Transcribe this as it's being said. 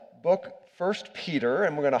book 1 Peter,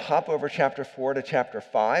 and we're going to hop over chapter 4 to chapter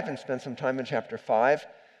 5 and spend some time in chapter 5,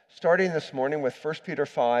 starting this morning with 1 Peter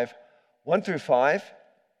 5, 1 through 5.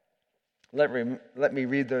 Let me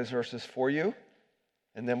read those verses for you,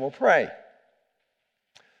 and then we'll pray.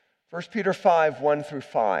 1 Peter 5, 1 through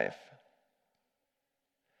 5.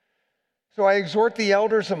 So I exhort the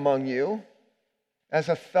elders among you, as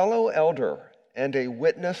a fellow elder and a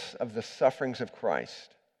witness of the sufferings of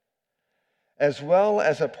Christ, as well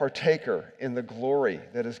as a partaker in the glory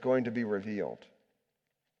that is going to be revealed.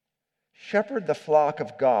 Shepherd the flock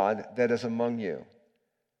of God that is among you,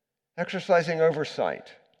 exercising oversight,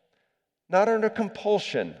 not under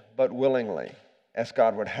compulsion, but willingly, as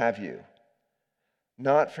God would have you,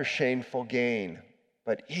 not for shameful gain,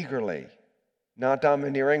 but eagerly, not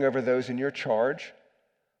domineering over those in your charge,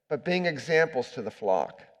 but being examples to the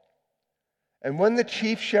flock. And when the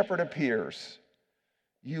chief shepherd appears,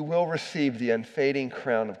 you will receive the unfading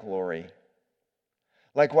crown of glory.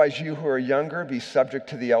 Likewise, you who are younger, be subject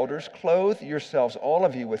to the elders. Clothe yourselves, all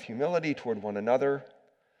of you, with humility toward one another.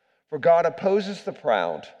 For God opposes the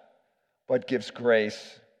proud, but gives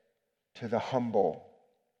grace to the humble.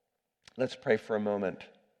 Let's pray for a moment.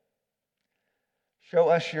 Show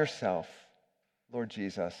us yourself, Lord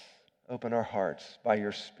Jesus. Open our hearts by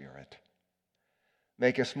your Spirit.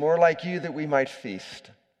 Make us more like you that we might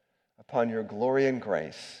feast upon your glory and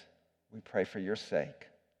grace. We pray for your sake.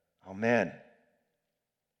 Amen.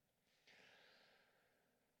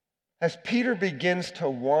 As Peter begins to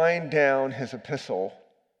wind down his epistle,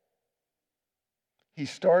 he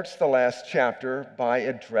starts the last chapter by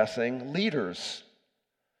addressing leaders.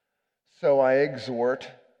 So I exhort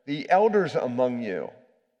the elders among you.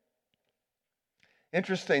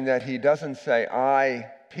 Interesting that he doesn't say, I,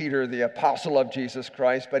 Peter, the apostle of Jesus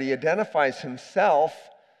Christ, but he identifies himself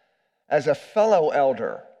as a fellow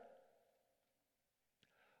elder.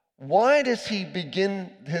 Why does he begin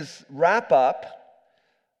his wrap up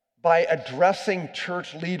by addressing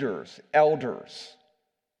church leaders, elders?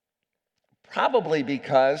 Probably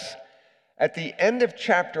because at the end of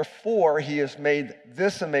chapter 4, he has made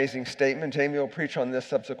this amazing statement. Jamie will preach on this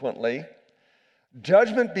subsequently.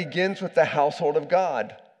 Judgment begins with the household of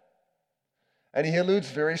God. And he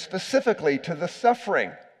alludes very specifically to the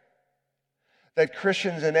suffering that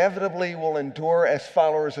Christians inevitably will endure as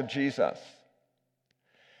followers of Jesus.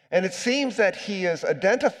 And it seems that he is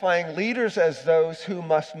identifying leaders as those who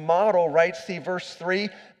must model, right? See verse 3,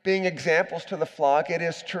 being examples to the flock. It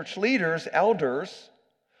is church leaders, elders,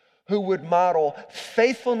 who would model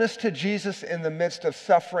faithfulness to Jesus in the midst of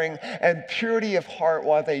suffering and purity of heart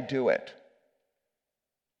while they do it.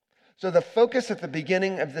 So the focus at the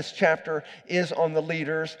beginning of this chapter is on the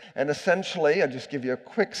leaders, and essentially, I'll just give you a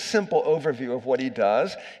quick, simple overview of what he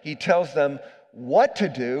does. He tells them what to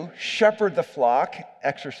do, shepherd the flock,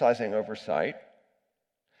 exercising oversight.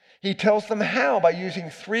 He tells them how by using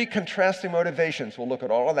 3 contrasting motivations. We'll look at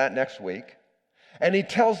all of that next week. And he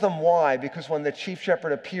tells them why, because when the chief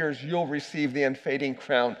shepherd appears, you'll receive the unfading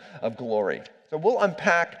crown of glory. So we'll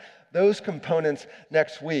unpack those components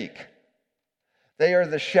next week. They are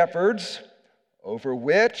the shepherds over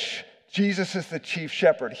which Jesus is the chief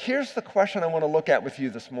shepherd. Here's the question I want to look at with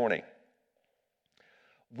you this morning.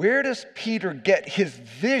 Where does Peter get his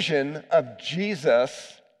vision of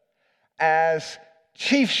Jesus as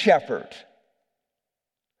chief shepherd?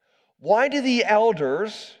 Why do the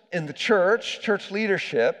elders in the church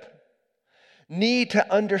leadership, need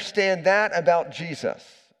to understand that about Jesus?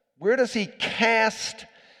 Where does he cast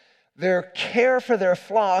their care for their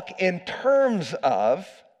flock in terms of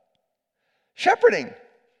shepherding?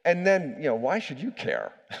 And then, why should you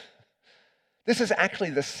care? This is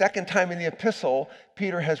actually the second time in the epistle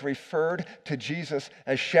Peter has referred to Jesus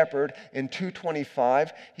as shepherd. In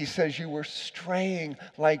 2:25, he says, you were straying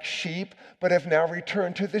like sheep, but have now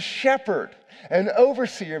returned to the shepherd and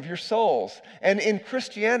overseer of your souls. And in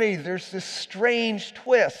Christianity, there's this strange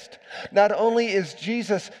twist. Not only is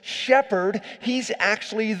Jesus shepherd, he's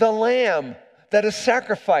actually the lamb that is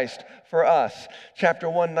sacrificed for us. Chapter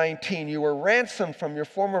 1:19, you were ransomed from your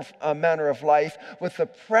former manner of life with the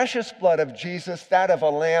precious blood of Jesus, that of a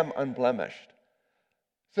lamb unblemished.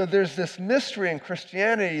 So there's this mystery in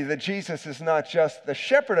Christianity that Jesus is not just the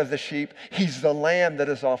shepherd of the sheep, he's the lamb that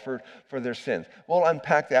is offered for their sins. We'll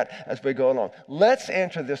unpack that as we go along. Let's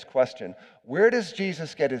answer this question. Where does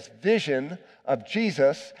Jesus get his vision of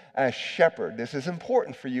Jesus as shepherd? This is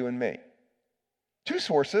important for you and me. 2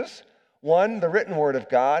 sources. 1, the written word of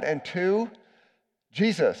God, and 2,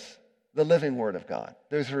 Jesus, the living word of God.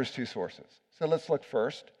 Those are his 2 sources. So let's look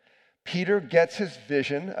first. Peter gets his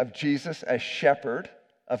vision of Jesus as shepherd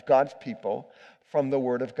of God's people from the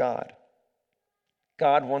word of God.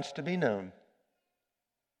 God wants to be known.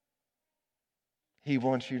 He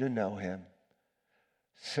wants you to know him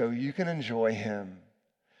so you can enjoy him,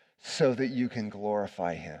 so that you can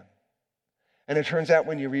glorify him. And it turns out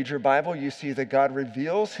when you read your Bible, you see that God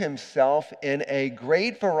reveals himself in a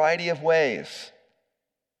great variety of ways.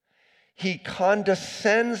 He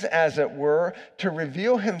condescends, as it were, to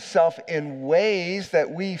reveal himself in ways that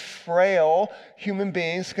we frail human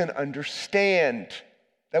beings can understand,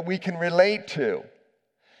 that we can relate to,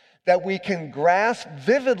 that we can grasp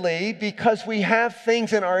vividly because we have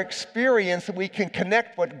things in our experience that we can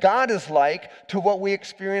connect what God is like to what we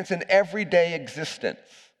experience in everyday existence.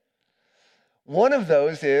 One of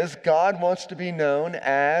those is God wants to be known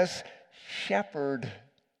as shepherd.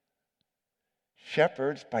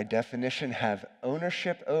 Shepherds, by definition, have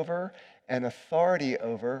ownership over and authority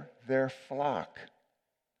over their flock.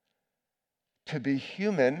 To be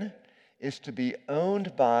human is to be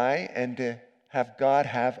owned by and to have God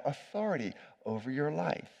have authority over your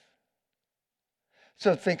life.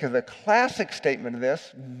 So think of the classic statement of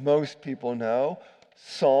this, most people know,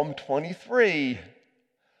 Psalm 23.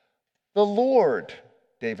 The Lord,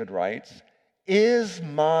 David writes, is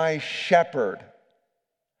my shepherd.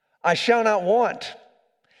 I shall not want.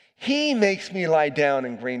 He makes me lie down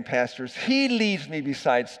in green pastures. He leads me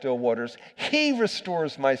beside still waters. He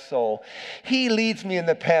restores my soul. He leads me in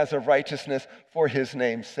the paths of righteousness for his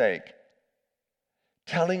name's sake.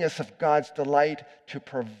 Telling us of God's delight to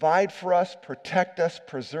provide for us, protect us,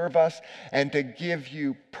 preserve us, and to give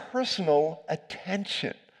you personal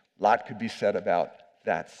attention. A lot could be said about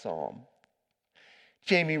that psalm.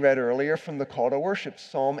 Jamie read earlier from the call to worship,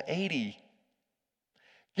 Psalm 80.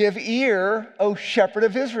 Give ear, O shepherd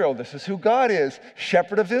of Israel. This is who God is,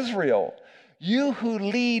 shepherd of Israel. You who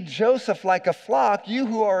lead Joseph like a flock, you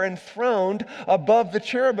who are enthroned above the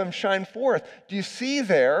cherubim, shine forth. Do you see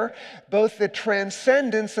there both the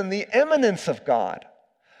transcendence and the eminence of God?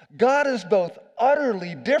 God is both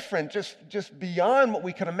utterly different, just beyond what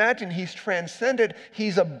we can imagine. He's transcended.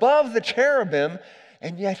 He's above the cherubim,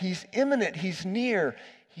 and yet he's immanent. He's near.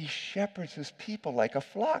 He shepherds his people like a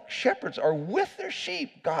flock. Shepherds are with their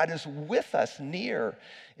sheep. God is with us, near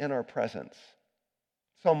in our presence.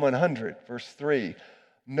 Psalm 100, verse 3.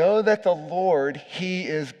 Know that the Lord, he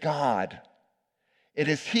is God. It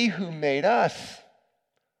is he who made us.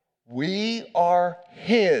 We are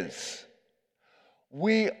his.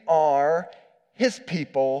 We are his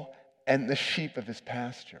people and the sheep of his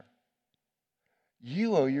pasture.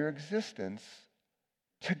 You owe your existence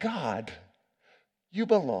to God. You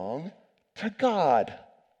belong to God.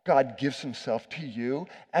 God gives himself to you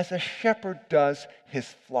as a shepherd does his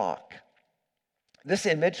flock. This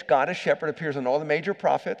image, God as shepherd, appears in all the major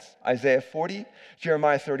prophets, Isaiah 40,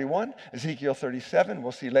 Jeremiah 31, Ezekiel 37,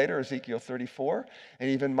 we'll see later, Ezekiel 34,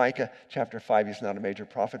 and even Micah chapter 5. He's not a major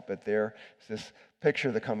prophet, but there is this picture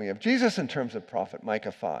of the coming of Jesus in terms of prophet,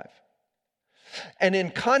 Micah 5. And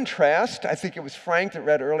in contrast, I think it was Frank that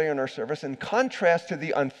read earlier in our service, in contrast to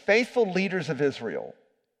the unfaithful leaders of Israel,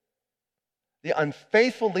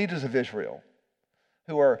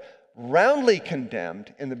 who are roundly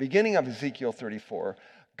condemned in the beginning of Ezekiel 34,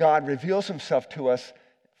 God reveals himself to us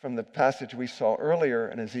from the passage we saw earlier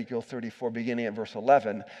in Ezekiel 34, beginning at verse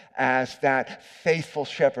 11, as that faithful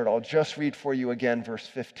shepherd. I'll just read for you again, verse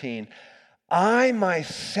 15. I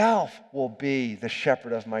myself will be the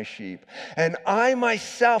shepherd of my sheep, and I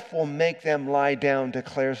myself will make them lie down,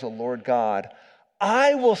 declares the Lord God.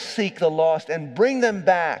 I will seek the lost and bring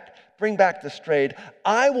back the strayed.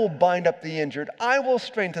 I will bind up the injured. I will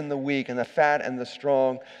strengthen the weak, and the fat and the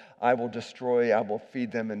strong I will destroy. I will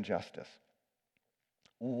feed them in justice.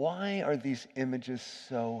 Why are these images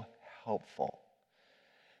so helpful?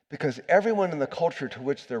 Because everyone in the culture to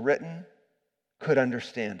which they're written could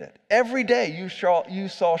understand it. Every day you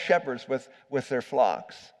saw shepherds with their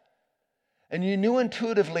flocks. And you knew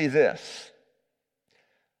intuitively this.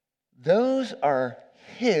 Those are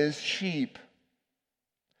his sheep.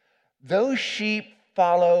 Those sheep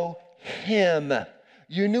follow him.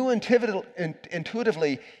 You knew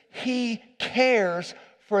intuitively he cares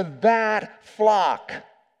for that flock.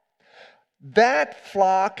 That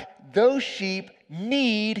flock, those sheep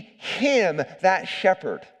need him, that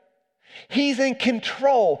shepherd. He's in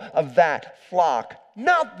control of that flock,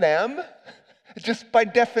 not them. It's just by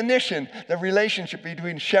definition the relationship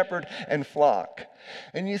between shepherd and flock.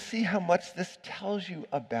 And you see how much this tells you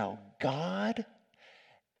about God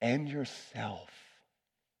and yourself.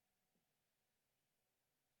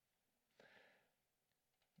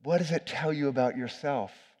 What does it tell you about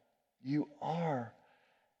yourself? You are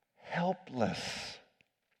helpless.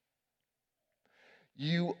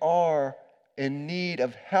 You are in need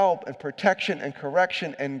of help and protection and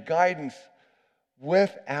correction and guidance.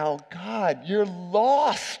 Without God, you're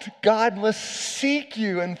lost. God must seek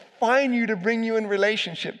you and find you to bring you in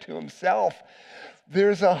relationship to himself.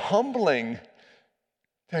 There's a humbling.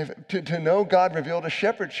 To know God revealed as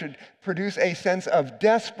shepherd should produce a sense of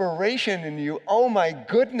desperation in you. Oh my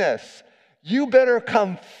goodness, you better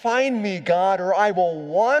come find me, God, or I will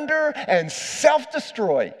wander and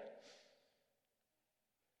self-destroy.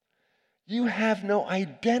 You have no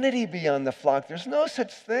identity beyond the flock. There's no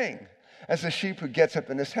such thing as a sheep who gets up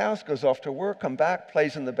in his house, goes off to work, comes back,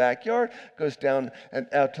 plays in the backyard, goes down and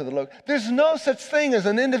out to the local. There's no such thing as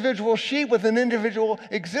an individual sheep with an individual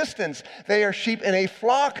existence. They are sheep in a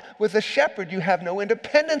flock with a shepherd. You have no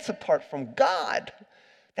independence apart from God.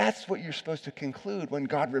 That's what you're supposed to conclude when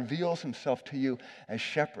God reveals himself to you as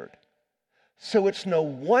shepherd. So it's no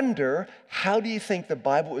wonder, how do you think the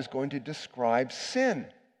Bible is going to describe sin?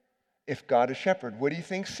 If God is shepherd, what do you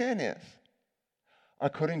think sin is?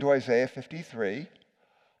 According to Isaiah 53,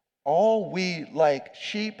 all we like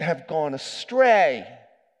sheep have gone astray,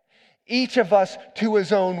 each of us to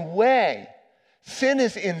his own way. Sin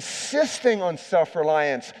is insisting on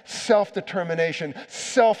self-reliance, self-determination,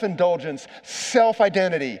 self-indulgence,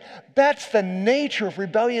 self-identity. That's the nature of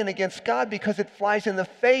rebellion against God, because it flies in the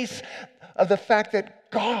face of the fact that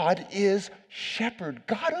God is shepherd.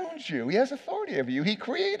 God owns you. He has authority over you. He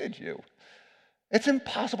created you. It's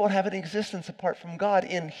impossible to have an existence apart from God.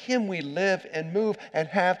 In him we live and move and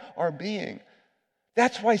have our being.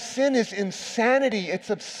 That's why sin is insanity. It's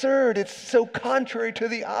absurd. It's so contrary to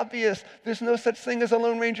the obvious. There's no such thing as a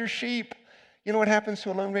Lone Ranger sheep. You know what happens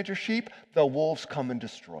to a Lone Ranger sheep? The wolves come and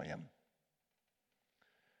destroy him.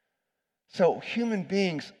 So human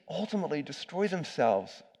beings ultimately destroy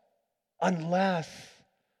themselves unless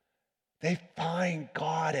they find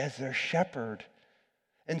God as their shepherd.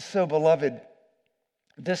 And so, beloved,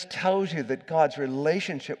 this tells you that God's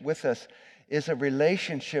relationship with us is a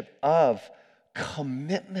relationship of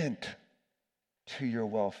commitment to your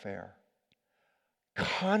welfare,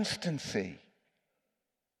 constancy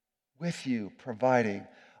with you providing,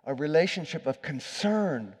 a relationship of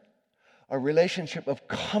concern, a relationship of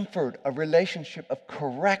comfort, a relationship of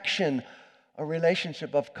correction, a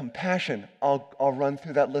relationship of compassion. I'll run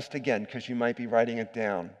through that list again because you might be writing it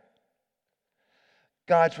down.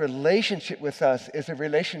 God's relationship with us is a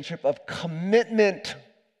relationship of commitment,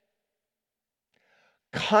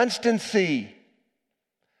 constancy,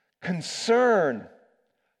 concern,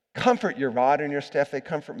 comfort. Your rod and your staff, they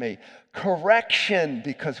comfort me. Correction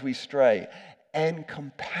because we stray, and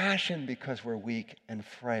compassion because we're weak and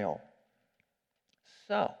frail.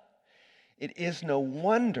 So, it is no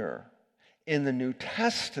wonder in the New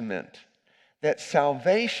Testament that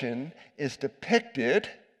salvation is depicted,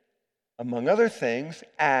 among other things,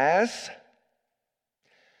 as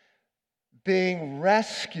being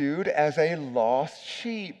rescued as a lost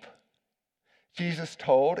sheep. Jesus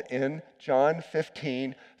told in John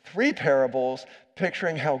 15 3 parables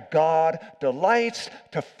picturing how God delights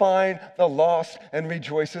to find the lost and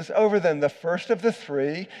rejoices over them. The first of the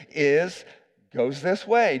 3 goes this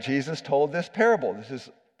way. Jesus told this parable.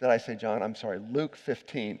 Did I say John? I'm sorry, Luke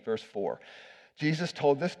 15, verse 4. Jesus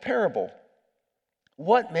told this parable.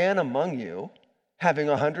 What man among you, having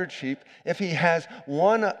 100 sheep, if he has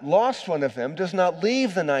lost one of them, does not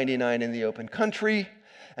leave the 99 in the open country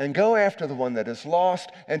and go after the one that is lost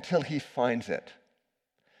until he finds it?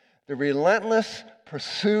 The relentless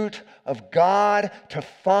pursuit of God to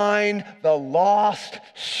find the lost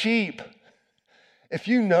sheep. If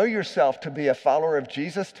you know yourself to be a follower of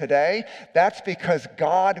Jesus today, that's because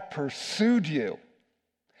God pursued you.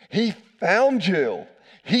 He found you.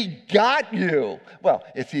 He got you. Well,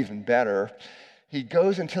 it's even better. He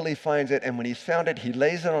goes until he finds it, and when he's found it, he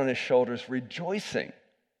lays it on his shoulders, rejoicing.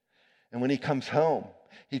 And when he comes home,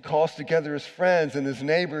 he calls together his friends and his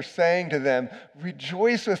neighbors, saying to them,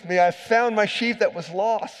 "Rejoice with me, I found my sheep that was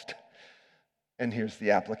lost." And here's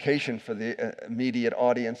the application for the immediate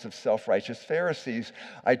audience of self-righteous Pharisees.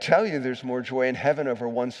 I tell you, there's more joy in heaven over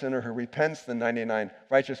one sinner who repents than 99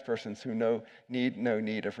 righteous persons who no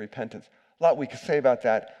need of repentance. A lot we could say about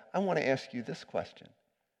that. I want to ask you this question.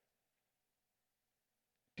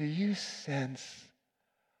 Do you sense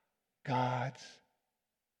God's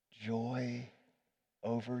joy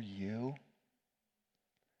over you?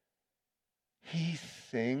 He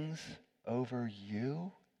sings over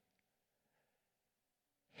you.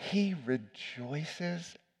 He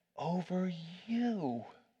rejoices over you.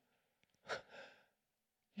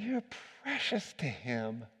 You're precious to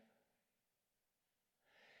him.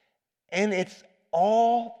 And it's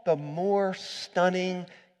all the more stunning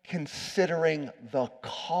considering the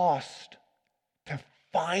cost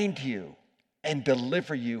find you and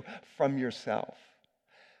deliver you from yourself.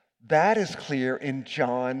 That is clear in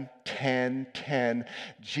John 10:10.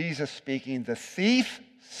 Jesus speaking, the thief,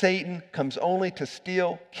 Satan, comes only to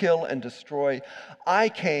steal, kill, and destroy. I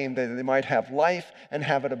came that they might have life and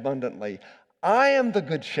have it abundantly. I am the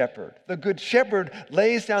good shepherd. The good shepherd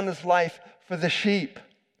lays down his life for the sheep.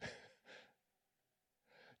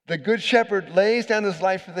 The good shepherd lays down his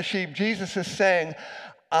life for the sheep. Jesus is saying,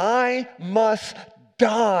 I must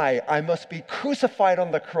die. I must be crucified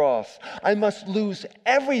on the cross. I must lose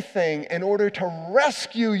everything in order to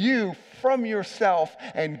rescue you from yourself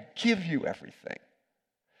and give you everything.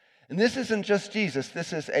 And this isn't just Jesus.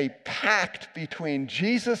 This is a pact between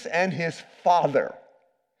Jesus and his Father.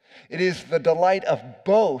 It is the delight of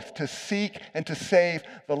both to seek and to save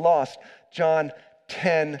the lost. John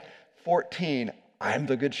 10:14. I'm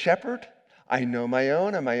the good shepherd. I know my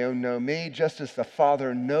own, and my own know me, just as the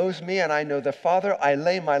Father knows me, and I know the Father. I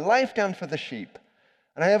lay my life down for the sheep.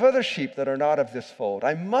 And I have other sheep that are not of this fold.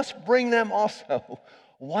 I must bring them also.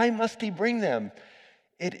 Why must he bring them?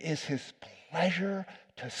 It is his pleasure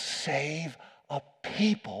to save a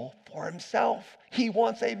people for himself. He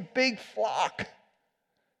wants a big flock.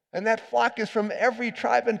 And that flock is from every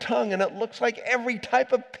tribe and tongue, and it looks like every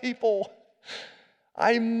type of people.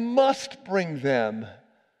 I must bring them.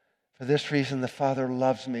 For this reason, the Father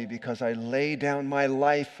loves me, because I lay down my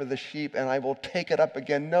life for the sheep, and I will take it up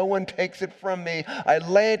again. No one takes it from me. I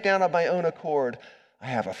lay it down of my own accord. I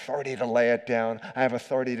have authority to lay it down. I have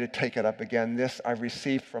authority to take it up again. This I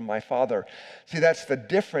received from my Father. See, that's the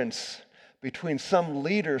difference between some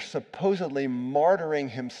leader supposedly martyring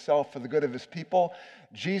himself for the good of his people.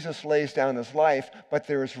 Jesus lays down his life, but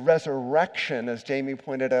there is resurrection, as Jamie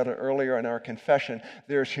pointed out earlier in our confession.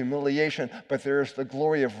 There is humiliation, but there is the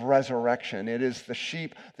glory of resurrection. It is the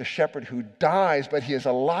shepherd who dies, but he is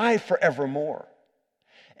alive forevermore.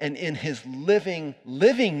 And in his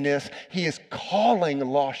livingness, he is calling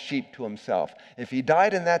lost sheep to himself. If he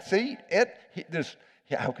died and that's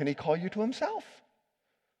how can he call you to himself?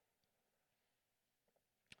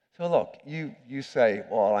 So look, you say,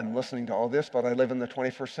 well, I'm listening to all this, but I live in the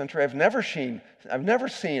 21st century. I've never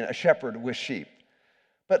seen a shepherd with sheep.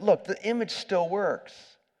 But look, the image still works.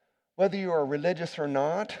 Whether you are religious or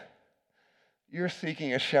not, you're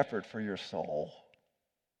seeking a shepherd for your soul.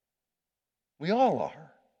 We all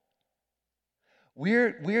are.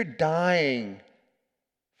 We're dying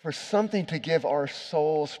for something to give our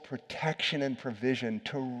souls protection and provision,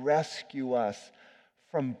 to rescue us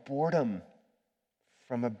from boredom,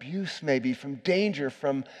 from abuse maybe, from danger,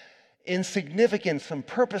 from insignificance, from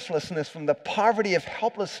purposelessness, from the poverty of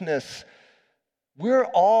helplessness. We're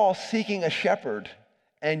all seeking a shepherd,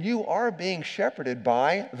 and you are being shepherded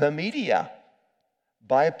by the media,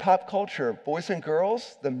 by pop culture. Boys and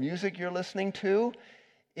girls, the music you're listening to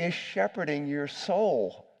is shepherding your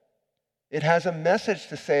soul. It has a message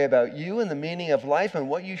to say about you and the meaning of life and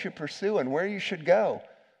what you should pursue and where you should go.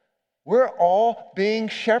 We're all being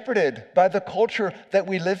shepherded by the culture that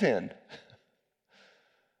we live in.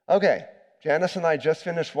 Okay, Janice and I just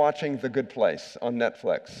finished watching The Good Place on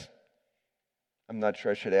Netflix. I'm not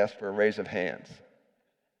sure I should ask for a raise of hands.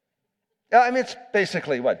 I mean, it's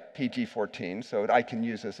basically, PG-14, so I can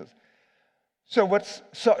use this as... So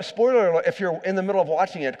spoiler alert, if you're in the middle of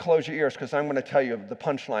watching it, close your ears, because I'm going to tell you the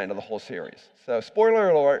punchline of the whole series. So spoiler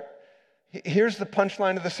alert, here's the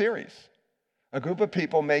punchline of the series. A group of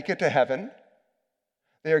people make it to heaven.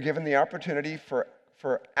 They are given the opportunity for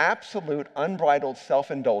absolute unbridled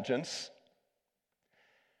self-indulgence,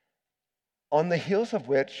 on the heels of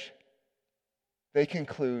which they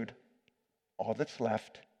conclude all that's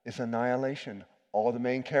left is annihilation. All the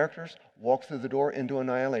main characters walk through the door into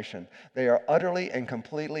annihilation. They are utterly and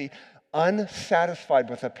completely unsatisfied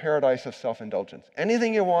with a paradise of self-indulgence.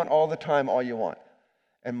 Anything you want, all the time, all you want.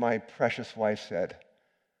 And my precious wife said,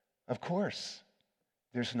 of course,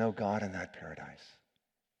 there's no God in that paradise.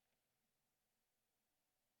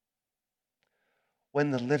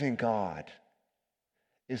 When the living God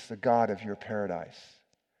is the God of your paradise,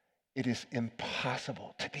 it is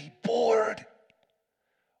impossible to be bored.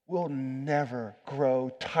 We'll never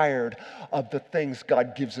grow tired of the things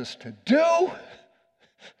God gives us to do,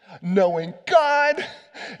 knowing God,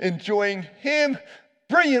 enjoying Him.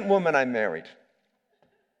 Brilliant woman I married.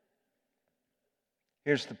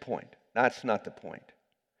 Here's the point. That's not the point.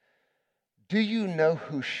 Do you know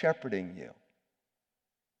who's shepherding you?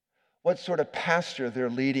 What sort of pasture they're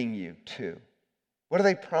leading you to? What are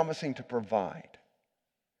they promising to provide?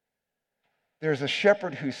 There's a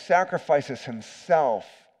shepherd who sacrifices himself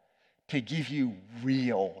to give you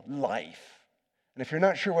real life. And if you're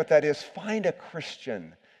not sure what that is, find a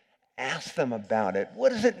Christian Ask them about it.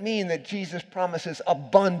 What does it mean that Jesus promises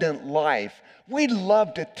abundant life? We'd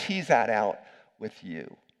love to tease that out with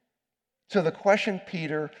you. So the question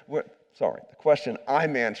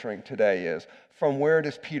I'm answering today is, from where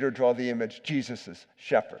does Peter draw the image Jesus is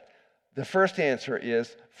shepherd? The first answer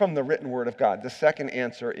is from the written word of God. The second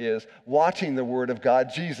answer is watching the word of God,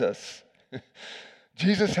 Jesus.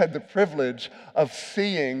 Jesus had the privilege of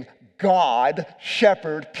seeing God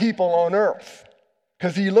shepherd people on earth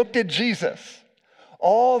because he looked at Jesus.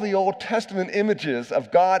 All the Old Testament images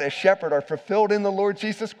of God as shepherd are fulfilled in the Lord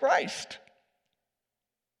Jesus Christ.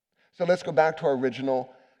 So let's go back to our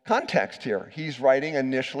original context here. He's writing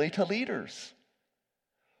initially to leaders.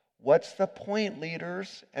 What's the point,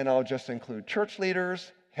 leaders? And I'll just include church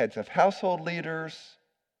leaders, heads of household leaders.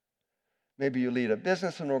 Maybe you lead a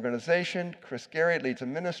business, an organization. Chris Garrett leads a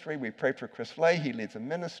ministry. We pray for Chris Flay. He leads a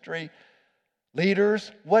ministry.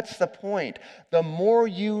 Leaders, what's the point? The more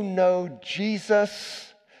you know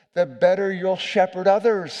Jesus, the better you'll shepherd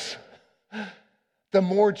others. The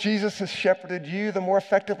more Jesus has shepherded you, the more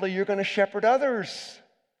effectively you're going to shepherd others.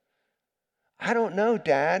 I don't know,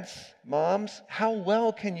 dads, moms, how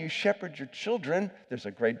well can you shepherd your children? There's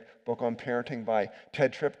a great book on parenting by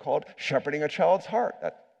Ted Tripp called Shepherding a Child's Heart.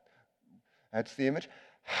 That's the image.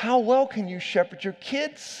 How well can you shepherd your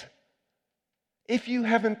kids if you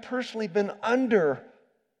haven't personally been under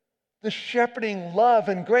the shepherding love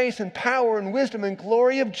and grace and power and wisdom and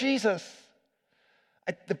glory of Jesus?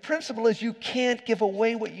 The principle is you can't give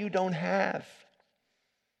away what you don't have.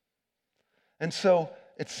 And so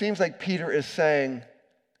it seems like Peter is saying,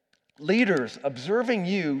 leaders, observing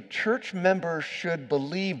you, church members should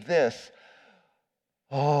believe this.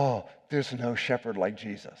 Oh, there's no shepherd like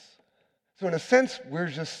Jesus. So in a sense, we're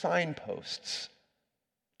just signposts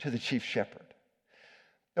to the chief shepherd.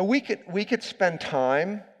 Now we could spend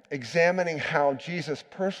time examining how Jesus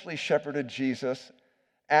personally shepherded Jesus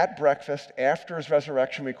at breakfast after his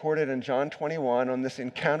resurrection, recorded in John 21 on this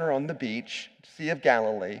encounter on the beach, Sea of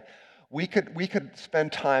Galilee. We could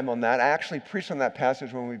spend time on that. I actually preached on that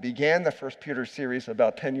passage when we began the First Peter series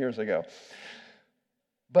about 10 years ago.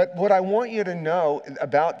 But what I want you to know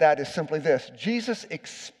about that is simply this. Jesus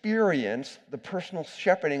experienced the personal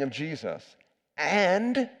shepherding of Jesus,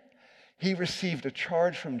 and he received a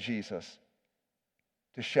charge from Jesus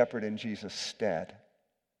to shepherd in Jesus' stead.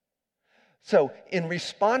 So in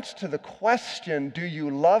response to the question, do you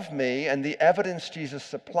love me, and the evidence Jesus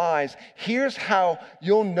supplies, here's how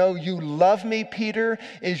you'll know you love me, Peter,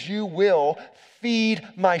 is you will feed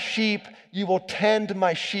my sheep, you will tend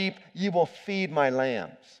my sheep, you will feed my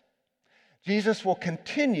lambs. Jesus will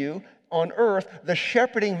continue on earth the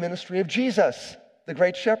shepherding ministry of Jesus, the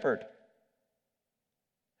great shepherd.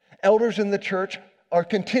 Elders in the church are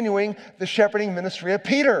continuing the shepherding ministry of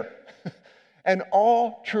Peter. And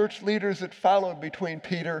all church leaders that followed between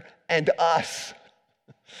Peter and us.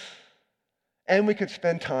 And we could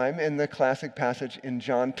spend time in the classic passage in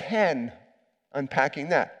John 10, unpacking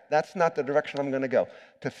that. That's not the direction I'm going to go.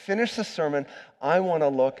 To finish the sermon, I want to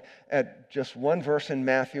look at just one verse in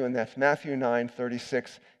Matthew, and that's Matthew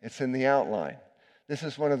 9:36. It's in the outline. This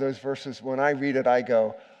is one of those verses, when I read it, I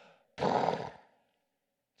go,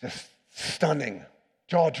 just stunning,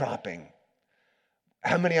 jaw-dropping.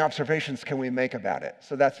 How many observations can we make about it?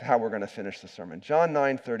 So that's how we're going to finish the sermon. John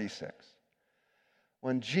 9:36.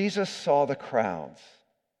 When Jesus saw the crowds,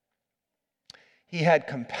 he had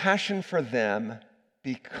compassion for them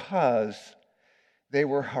because they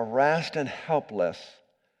were harassed and helpless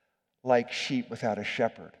like sheep without a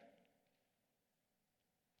shepherd.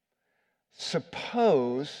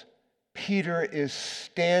 Suppose Peter is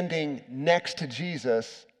standing next to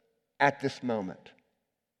Jesus at this moment.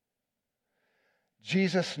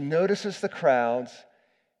 Jesus notices the crowds.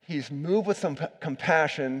 He's moved with some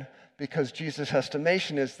compassion because Jesus'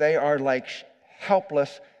 estimation is they are like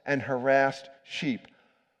helpless and harassed sheep.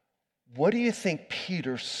 What do you think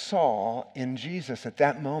Peter saw in Jesus at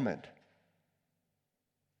that moment?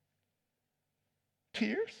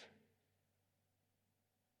 Tears?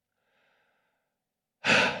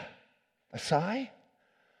 A sigh?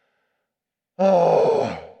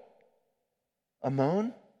 Oh, a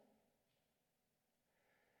moan?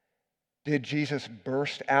 Did Jesus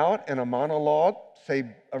burst out in a monologue, say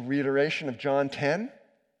a reiteration of John 10?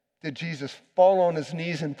 Did Jesus fall on his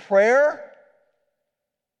knees in prayer?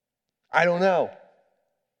 I don't know.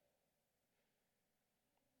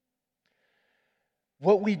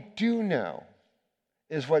 What we do know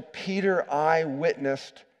is what Peter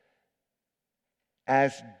eyewitnessed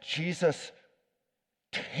as Jesus'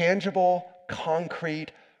 tangible,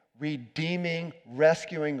 concrete, redeeming,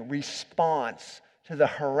 rescuing response to the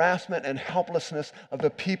harassment and helplessness of the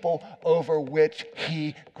people over which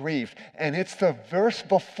he grieved. And it's the verse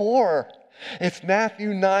before. It's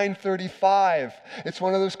Matthew 9:35. It's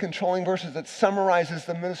one of those controlling verses that summarizes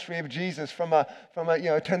the ministry of Jesus from a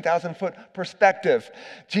 10,000-foot perspective.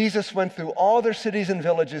 Jesus went through all their cities and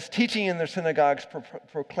villages, teaching in their synagogues,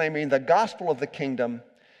 proclaiming the gospel of the kingdom,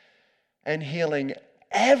 and healing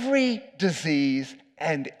every disease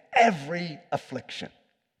and every affliction.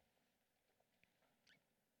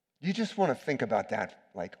 You just want to think about that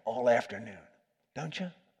like all afternoon, don't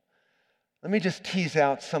you? Let me just tease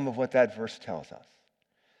out some of what that verse tells us.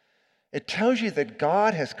 It tells you that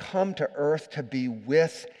God has come to earth to be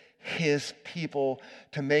with his people,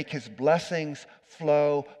 to make his blessings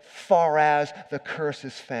flow far as the curse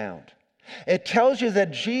is found. It tells you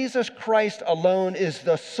that Jesus Christ alone is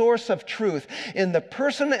the source of truth. In the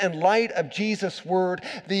person and light of Jesus' word,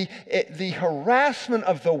 the harassment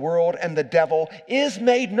of the world and the devil is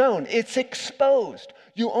made known. It's exposed.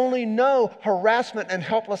 You only know harassment and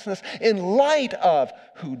helplessness in light of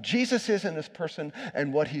who Jesus is in his person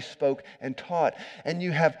and what he spoke and taught. And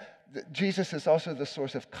Jesus is also the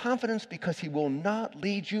source of confidence because he will not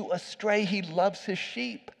lead you astray. He loves his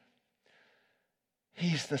sheep.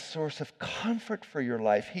 He's the source of comfort for your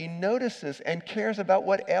life. He notices and cares about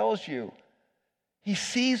what ails you. He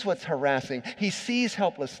sees what's harassing. He sees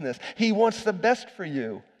helplessness. He wants the best for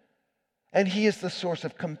you. And he is the source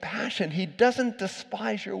of compassion. He doesn't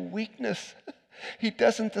despise your weakness. He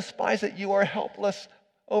doesn't despise that you are helpless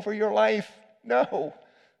over your life. No.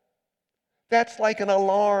 That's like an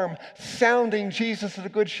alarm sounding Jesus as a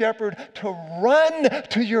good shepherd to run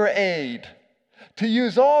to your aid, to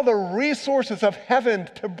use all the resources of heaven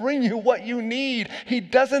to bring you what you need. He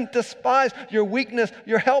doesn't despise your weakness,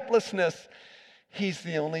 your helplessness. He's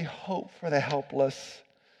the only hope for the helpless.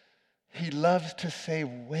 He loves to save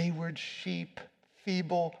wayward sheep,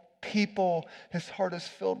 feeble people. His heart is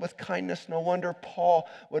filled with kindness. No wonder Paul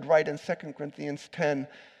would write in 2 Corinthians 10,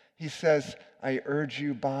 he says, I urge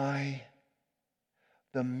you by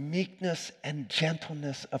the meekness and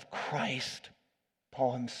gentleness of Christ.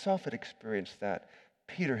 Paul himself had experienced that.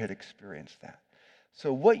 Peter had experienced that.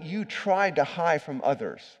 So what you try to hide from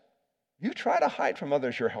others, you try to hide from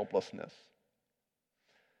others your helplessness.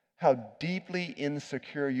 How deeply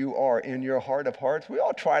insecure you are in your heart of hearts. We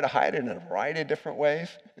all try to hide it in a variety of different ways.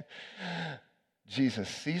 Jesus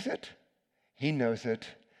sees it, he knows it,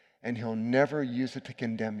 and he'll never use it to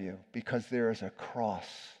condemn you because there is a cross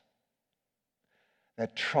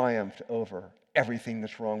that triumphed over everything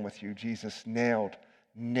that's wrong with you. Jesus nailed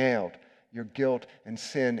your guilt and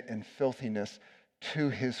sin and filthiness to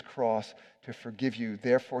his cross to forgive you.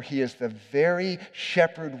 Therefore, he is the very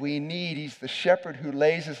shepherd we need. He's the shepherd who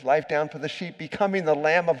lays his life down for the sheep, becoming the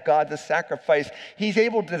Lamb of God, the sacrifice. He's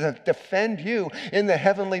able to defend you in the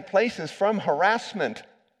heavenly places from harassment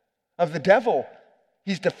of the devil.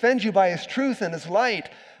 He's defends you by his truth and his light.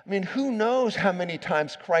 I mean, who knows how many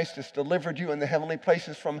times Christ has delivered you in the heavenly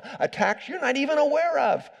places from attacks you're not even aware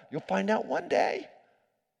of. You'll find out one day.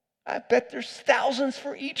 I bet there's thousands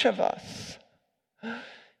for each of us.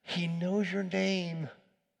 He knows your name.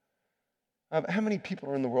 How many people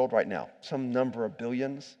are in the world right now? Some number of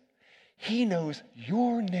billions. He knows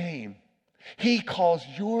your name. He calls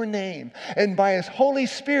your name. And by his Holy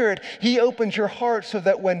Spirit, he opens your heart so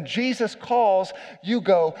that when Jesus calls, you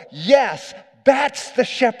go, yes, that's the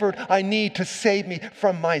shepherd I need to save me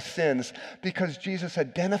from my sins. Because Jesus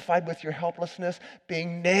identified with your helplessness,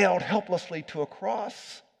 being nailed helplessly to a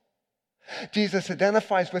cross. Jesus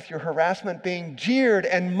identifies with your harassment, being jeered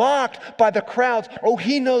and mocked by the crowds. Oh,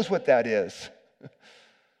 he knows what that is.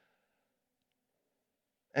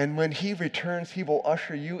 And when he returns, he will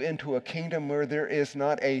usher you into a kingdom where there is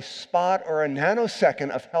not a spot or a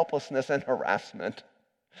nanosecond of helplessness and harassment.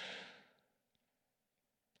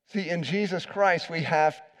 See, in Jesus Christ, we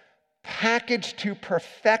have packaged to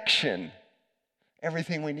perfection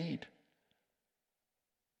everything we need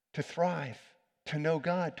to thrive, to know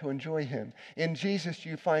God, to enjoy him. In Jesus,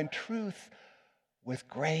 you find truth with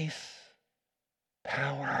grace,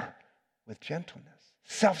 power with gentleness,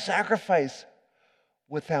 self-sacrifice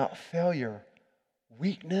without failure,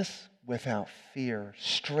 weakness without fear,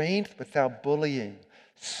 strength without bullying,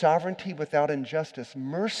 sovereignty without injustice,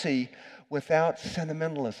 mercy without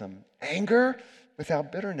sentimentalism, anger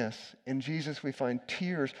without bitterness. In Jesus, we find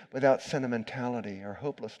tears without sentimentality or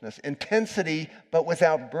hopelessness, intensity but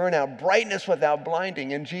without burnout, brightness without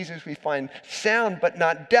blinding. In Jesus, we find sound but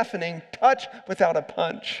not deafening, touch without a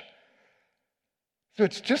punch. So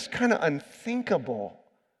it's just kind of unthinkable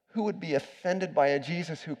who would be offended by a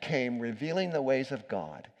Jesus who came revealing the ways of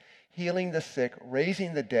God, healing the sick,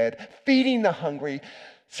 raising the dead, feeding the hungry,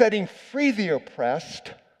 setting free the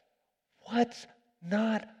oppressed. What's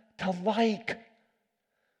not to like?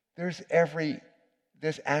 There's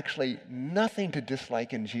actually nothing to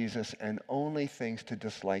dislike in Jesus and only things to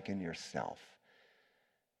dislike in yourself.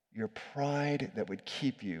 Your pride that would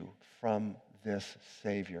keep you from this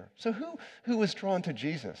Savior. So who was drawn to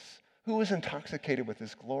Jesus? Who was intoxicated with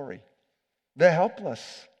his glory? The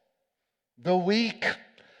helpless, the weak,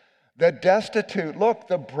 the destitute. Look,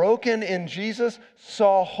 the broken in Jesus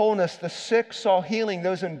saw wholeness. The sick saw healing.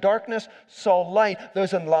 Those in darkness saw light.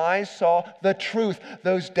 Those in lies saw the truth.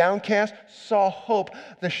 Those downcast saw hope.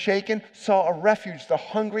 The shaken saw a refuge. The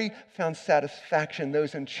hungry found satisfaction.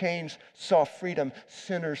 Those in chains saw freedom.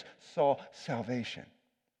 Sinners saw salvation.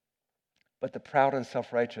 But the proud and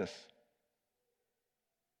self-righteous,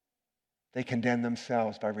 they condemn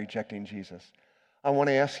themselves by rejecting Jesus. I want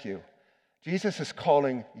to ask you, Jesus is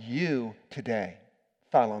calling you today.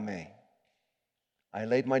 Follow me. I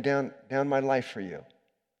laid down my life for you.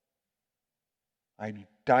 I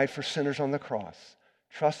died for sinners on the cross.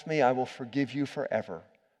 Trust me, I will forgive you forever.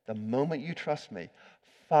 The moment you trust me,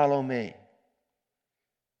 follow me.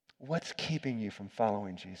 What's keeping you from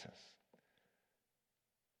following Jesus?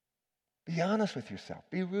 Be honest with yourself.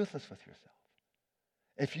 Be ruthless with yourself.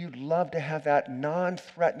 If you'd love to have that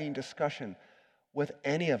non-threatening discussion with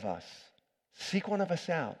any of us, seek one of us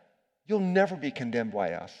out. You'll never be condemned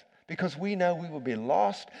by us because we know we will be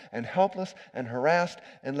lost and helpless and harassed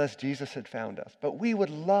unless Jesus had found us. But we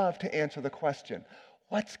would love to answer the question,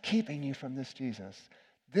 what's keeping you from this Jesus?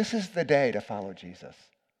 This is the day to follow Jesus.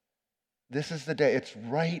 This is the day. It's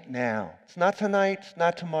right now. It's not tonight. It's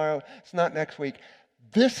not tomorrow. It's not next week.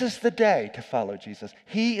 This is the day to follow Jesus.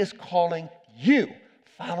 He is calling you.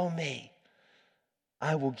 Follow me.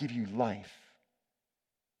 I will give you life.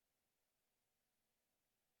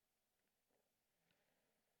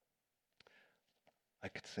 I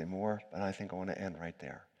could say more, but I think I want to end right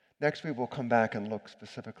there. Next week, we'll come back and look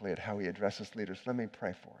specifically at how he addresses leaders. Let me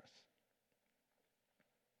pray for us.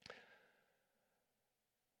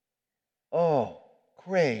 Oh,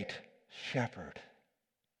 great shepherd.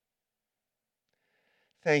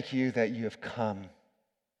 Thank you that you have come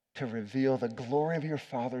to reveal the glory of your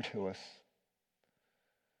Father to us.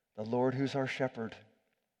 The Lord who's our shepherd,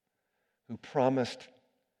 who promised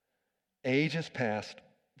ages past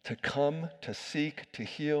to come, to seek, to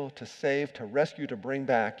heal, to save, to rescue, to bring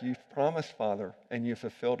back. You've promised, Father, and you've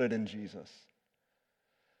fulfilled it in Jesus.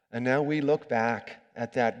 And now we look back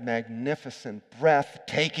at that magnificent,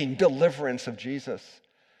 breathtaking deliverance of Jesus,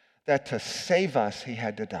 that to save us, he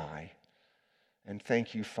had to die. And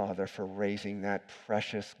thank you, Father, for raising that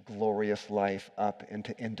precious, glorious life up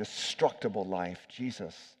into indestructible life,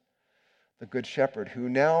 Jesus, the Good Shepherd, who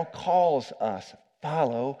now calls us,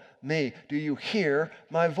 follow me. Do you hear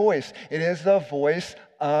my voice? It is the voice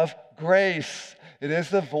of grace. It is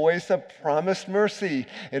the voice of promised mercy.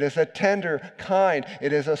 It is a tender, kind.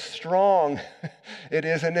 It is a strong. It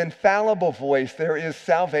is an infallible voice. There is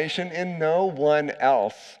salvation in no one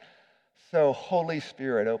else. So, Holy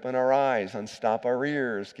Spirit, open our eyes, unstop our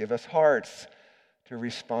ears, give us hearts to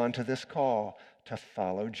respond to this call, to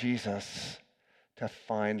follow Jesus, to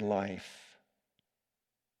find life.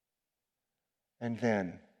 And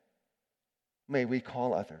then, may we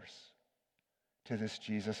call others to this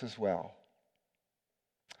Jesus as well,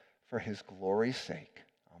 for his glory's sake.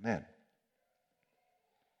 Amen.